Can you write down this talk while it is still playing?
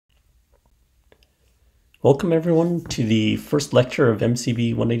Welcome everyone to the first lecture of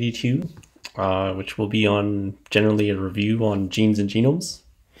MCB 182, which will be on generally a review on genes and genomes.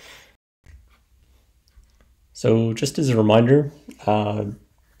 So just as a reminder,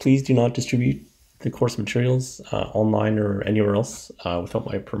 please do not distribute the course materials online or anywhere else without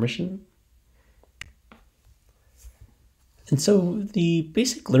my permission. And so the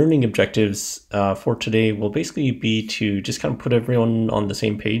basic learning objectives for today will basically be to just kind of put everyone on the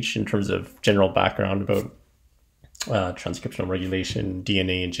same page in terms of general background about transcriptional regulation,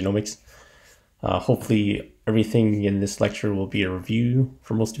 DNA, and genomics. Hopefully everything in this lecture will be a review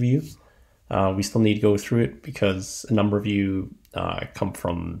for most of you. We still need to go through it because a number of you come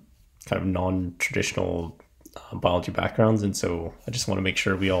from kind of non-traditional biology backgrounds, and so I just want to make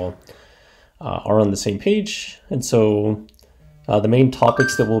sure we all are on the same page. And so the main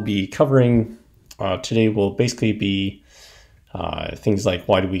topics that we'll be covering today will basically be things like,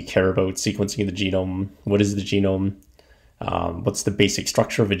 why do we care about sequencing of the genome? What is the genome? What's the basic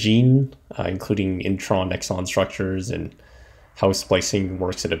structure of a gene, including intron, exon structures, and how splicing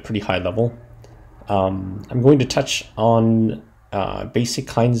works at a pretty high level. I'm going to touch on basic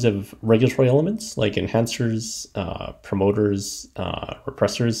kinds of regulatory elements like enhancers, promoters,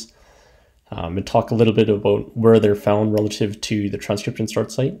 repressors, and talk a little bit about where they're found relative to the transcription start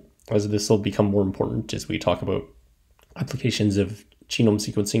site, as this will become more important as we talk about applications of genome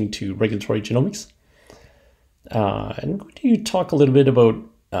sequencing to regulatory genomics. And I'm going to talk a little bit about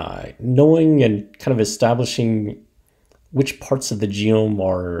knowing and kind of establishing which parts of the genome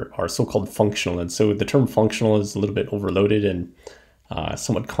are so-called functional. And so the term functional is a little bit overloaded and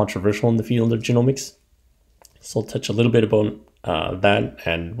somewhat controversial in the field of genomics. So I'll touch a little bit about that,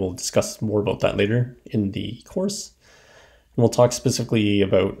 and we'll discuss more about that later in the course. And we'll talk specifically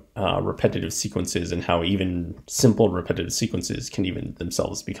about repetitive sequences and how even simple repetitive sequences can even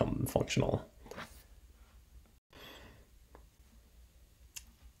themselves become functional.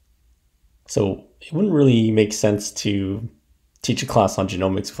 So it wouldn't really make sense to teach a class on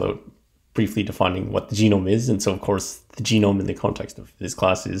genomics without briefly defining what the genome is. And so, of course, the genome in the context of this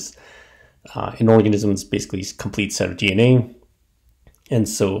class is an organism's basically complete set of DNA. And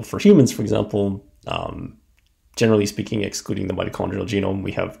so for humans, for example, generally speaking, excluding the mitochondrial genome,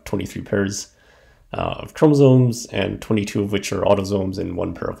 we have 23 pairs of chromosomes, and 22 of which are autosomes, and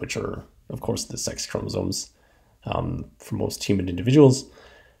 1 pair of which are, of course, the sex chromosomes for most human individuals.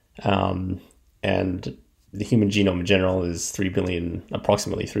 And the human genome in general is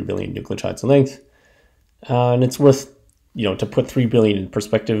approximately 3 billion nucleotides in length. And it's worth, to put 3 billion in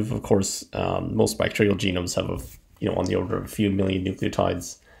perspective. Of course, most bacterial genomes have on the order of a few million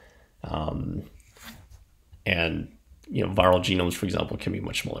nucleotides. And viral genomes, for example, can be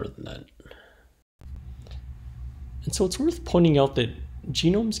much smaller than that. And so it's worth pointing out that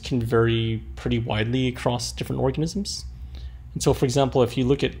genomes can vary pretty widely across different organisms. And so, for example, if you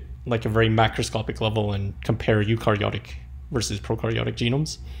look at like a very macroscopic level and compare eukaryotic versus prokaryotic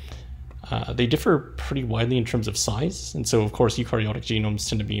genomes, they differ pretty widely in terms of size. And so, of course, eukaryotic genomes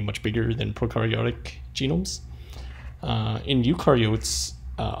tend to be much bigger than prokaryotic genomes. In eukaryotes,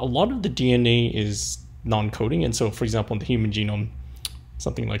 a lot of the DNA is non-coding. And so, for example, in the human genome,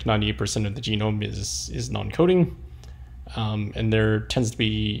 something like 98% of the genome is non-coding. And there tends to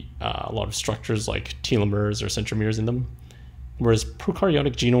be a lot of structures like telomeres or centromeres in them. Whereas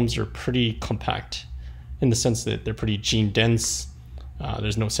prokaryotic genomes are pretty compact in the sense that they're pretty gene dense.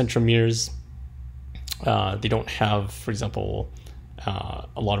 There's no centromeres. They don't have, for example,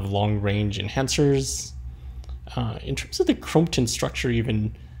 a lot of long range enhancers. In terms of the chromatin structure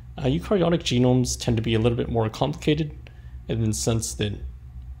even, eukaryotic genomes tend to be a little bit more complicated in the sense that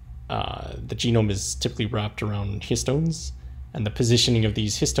the genome is typically wrapped around histones, and the positioning of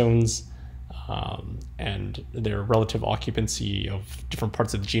these histones and their relative occupancy of different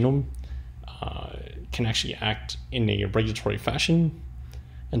parts of the genome can actually act in a regulatory fashion.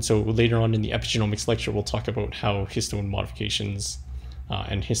 And so later on in the epigenomics lecture, we'll talk about how histone modifications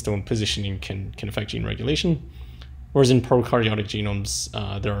and histone positioning can affect gene regulation. Whereas in prokaryotic genomes,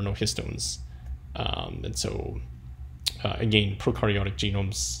 there are no histones. And so again, prokaryotic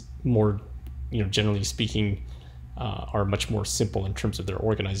genomes, more generally speaking, are much more simple in terms of their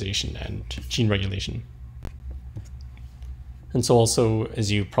organization and gene regulation. And so also,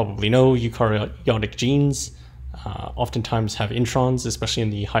 as you probably know, eukaryotic genes oftentimes have introns, especially in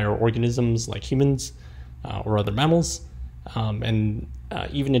the higher organisms like humans or other mammals. And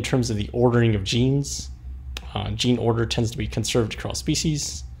even in terms of the ordering of genes, gene order tends to be conserved across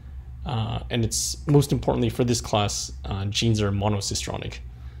species. And it's most importantly for this class, genes are monocistronic.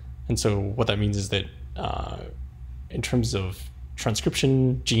 And so what that means is that in terms of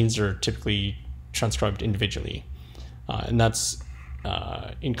transcription, genes are typically transcribed individually. And that's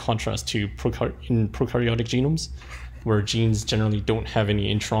in contrast to in prokaryotic genomes, where genes generally don't have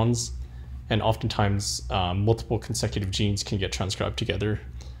any introns, and oftentimes multiple consecutive genes can get transcribed together.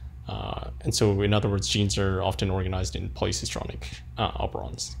 And so, in other words, genes are often organized in polycistronic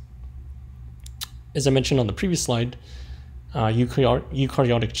operons. As I mentioned on the previous slide,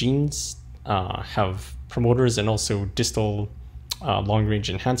 eukaryotic genes have promoters and also distal long-range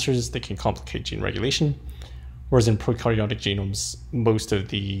enhancers that can complicate gene regulation, whereas in prokaryotic genomes, most of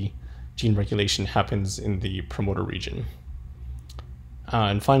the gene regulation happens in the promoter region.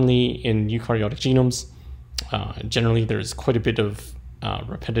 And finally, in eukaryotic genomes, generally there's quite a bit of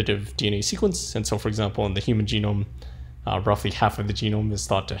repetitive DNA sequence. And so, for example, in the human genome, roughly half of the genome is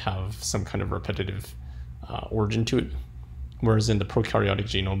thought to have some kind of repetitive origin to it, whereas in the prokaryotic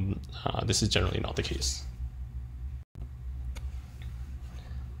genome, this is generally not the case.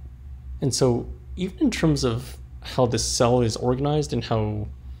 And so, even in terms of how the cell is organized and how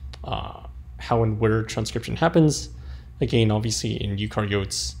and where transcription happens, again, obviously in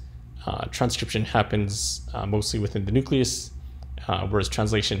eukaryotes, transcription happens mostly within the nucleus, whereas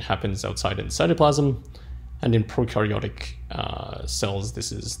translation happens outside in the cytoplasm. And in prokaryotic cells,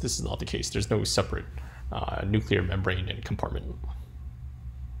 this is not the case. There's no separate nuclear membrane and compartment.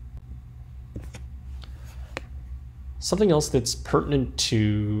 Something else that's pertinent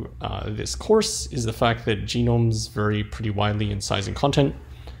to this course is the fact that genomes vary pretty widely in size and content.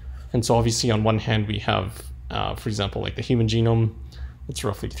 And so obviously on one hand, we have, for example, like the human genome, it's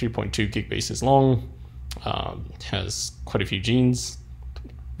roughly 3.2 gig bases long, has quite a few genes,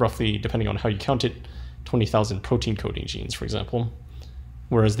 roughly, depending on how you count it, 20,000 protein coding genes, for example.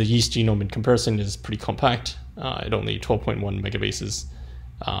 Whereas the yeast genome in comparison is pretty compact at only 12.1 megabases.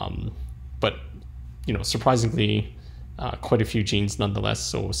 But, surprisingly, quite a few genes nonetheless,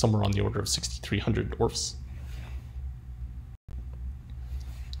 so somewhere on the order of 6,300 ORFs.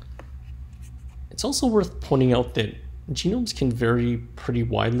 It's also worth pointing out that genomes can vary pretty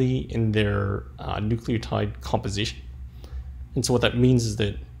widely in their nucleotide composition. And so what that means is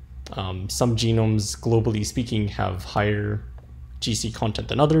that some genomes, globally speaking, have higher GC content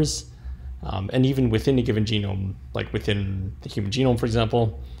than others. And even within a given genome, like within the human genome, for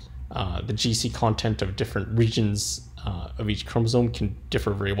example, the GC content of different regions of each chromosome can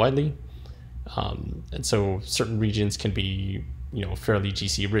differ very widely. And so certain regions can be, fairly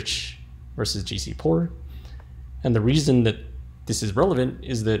GC rich versus GC poor. And the reason that this is relevant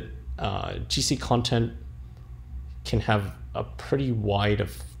is that GC content can have a pretty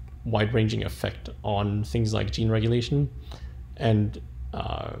wide-ranging effect on things like gene regulation. And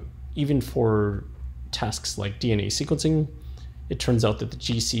even for tasks like DNA sequencing, it turns out that the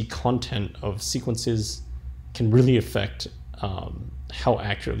GC content of sequences can really affect how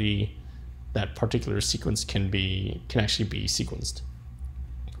accurately that particular sequence can actually be sequenced.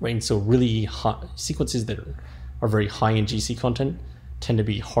 Right? And so really hot sequences that are very high in GC content tend to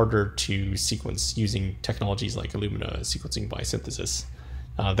be harder to sequence using technologies like Illumina sequencing by synthesis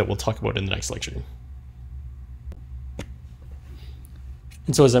that we'll talk about in the next lecture.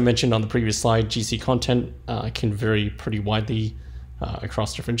 And so as I mentioned on the previous slide, GC content can vary pretty widely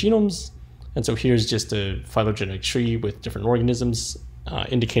across different genomes. And so here's just a phylogenetic tree with different organisms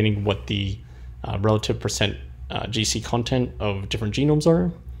indicating what the relative percent GC content of different genomes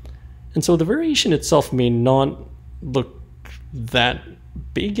are. And so the variation itself may not look that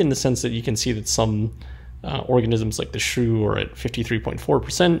big in the sense that you can see that some organisms like the shrew are at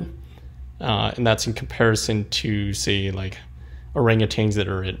 53.4%, and that's in comparison to, say, like orangutans that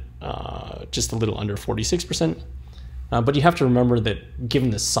are at just a little under 46%. But you have to remember that given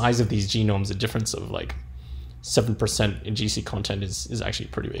the size of these genomes, a difference of like 7% in GC content is actually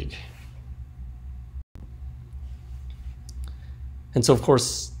pretty big. And so, of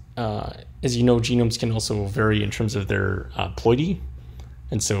course, as you know, genomes can also vary in terms of their ploidy.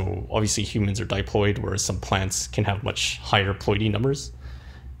 And so obviously humans are diploid, whereas some plants can have much higher ploidy numbers.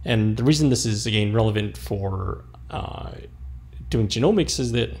 And the reason this is, again, relevant for doing genomics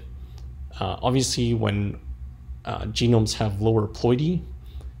is that obviously when genomes have lower ploidy,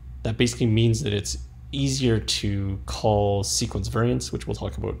 that basically means that it's easier to call sequence variants, which we'll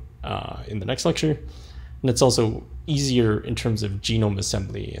talk about in the next lecture. And it's also easier in terms of genome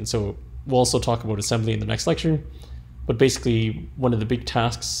assembly. And so we'll also talk about assembly in the next lecture. But basically, one of the big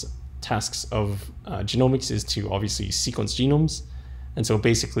tasks of genomics is to obviously sequence genomes. And so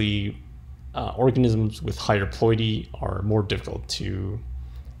basically, organisms with higher ploidy are more difficult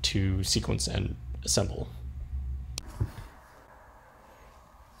to sequence and assemble.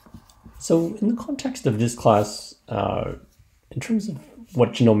 So in the context of this class, in terms of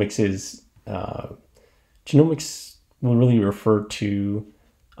what genomics is, genomics will really refer to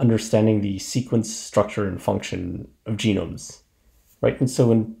understanding the sequence, structure, and function of genomes, right? And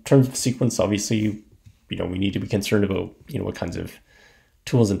so in terms of sequence, obviously, we need to be concerned about, what kinds of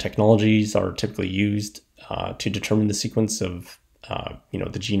tools and technologies are typically used to determine the sequence of,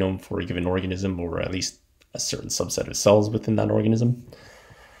 the genome for a given organism, or at least a certain subset of cells within that organism.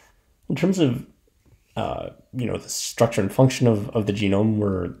 In terms of, the structure and function of the genome,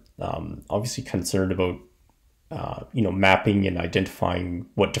 we're obviously concerned about, mapping and identifying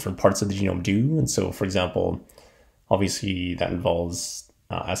what different parts of the genome do. And so, for example, obviously that involves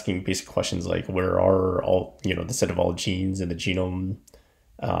asking basic questions like, where are all, the set of all genes in the genome?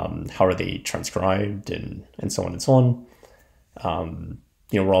 How are they transcribed, and so on and so on.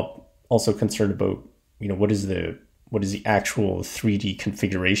 We're all also concerned about, what is the actual 3D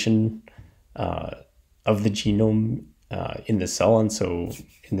configuration of the genome in the cell. And so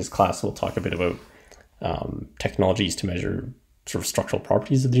in this class, we'll talk a bit about technologies to measure sort of structural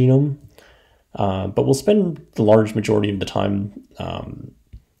properties of the genome. But we'll spend the large majority of the time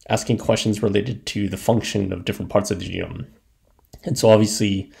asking questions related to the function of different parts of the genome. And so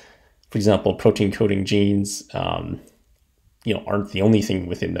obviously, for example, protein coding genes, aren't the only thing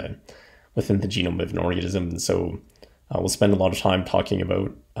within the genome of an organism. And so we'll spend a lot of time talking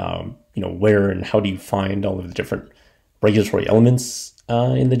about, where and how do you find all of the different regulatory elements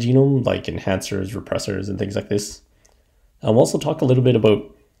in the genome, like enhancers, repressors, and things like this. We'll also talk a little bit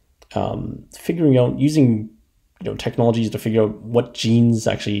about figuring out, using technologies to figure out what genes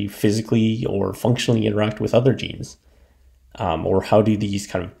actually physically or functionally interact with other genes, or how do these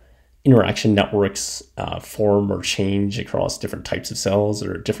kind of interaction networks form or change across different types of cells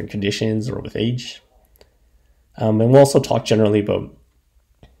or different conditions or with age. And we'll also talk generally about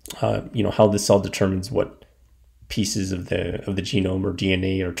how the cell determines what pieces of the genome or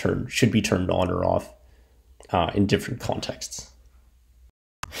DNA should be turned on or off in different contexts.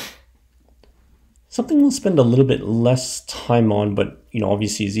 Something we'll spend a little bit less time on, but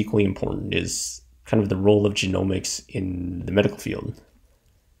obviously is equally important, is kind of the role of genomics in the medical field.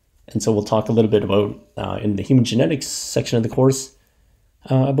 And so we'll talk a little bit about, in the human genetics section of the course,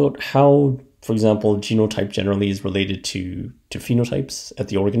 about how, for example, genotype generally is related to phenotypes at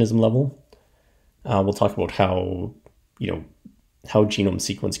the organism level. We'll talk about how genome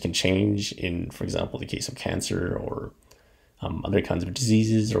sequence can change in, for example, the case of cancer or other kinds of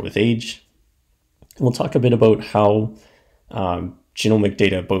diseases or with age. And we'll talk a bit about how genomic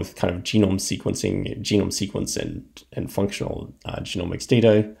data, both kind of genome sequence and functional genomics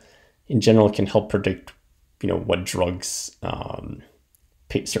data in general, can help predict, what drugs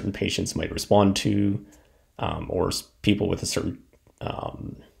certain patients might respond to, or people with a certain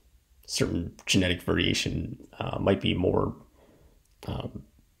genetic variation might be more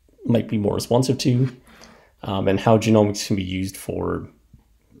responsive to, and how genomics can be used for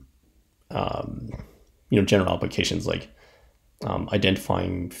general applications like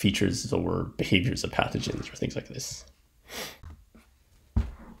identifying features or behaviors of pathogens or things like this.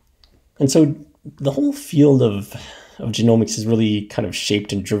 And so the whole field of genomics is really kind of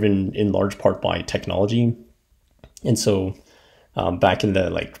shaped and driven in large part by technology. And so back in the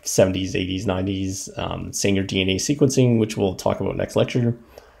 70s, 80s, 90s, Sanger DNA sequencing, which we'll talk about next lecture,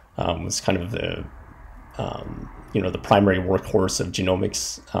 was kind of the primary workhorse of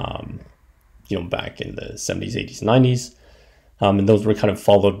genomics, back in the 70s, 80s, 90s. And those were kind of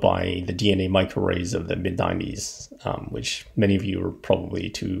followed by the DNA microarrays of the mid-90s, which many of you are probably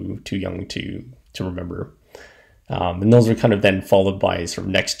too young to remember. And those were kind of then followed by sort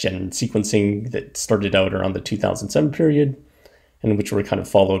of next-gen sequencing that started out around the 2007 period, and which were kind of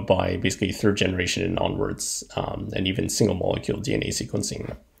followed by basically third generation and onwards, and even single molecule DNA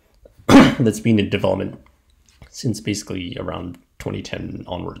sequencing that's been in development since basically around 2010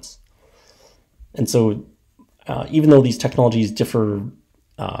 onwards. And so even though these technologies differ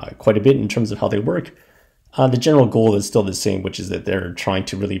quite a bit in terms of how they work, the general goal is still the same, which is that they're trying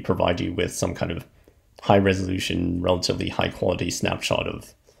to really provide you with some kind of high resolution, relatively high quality snapshot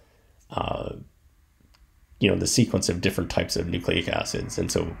of the sequence of different types of nucleic acids.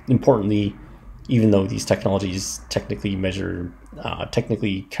 And so importantly, even though these technologies technically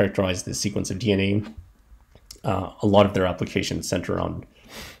characterize the sequence of DNA, a lot of their applications center on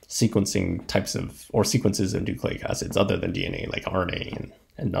sequencing types of, or sequences of nucleic acids other than DNA, like RNA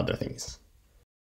and other things.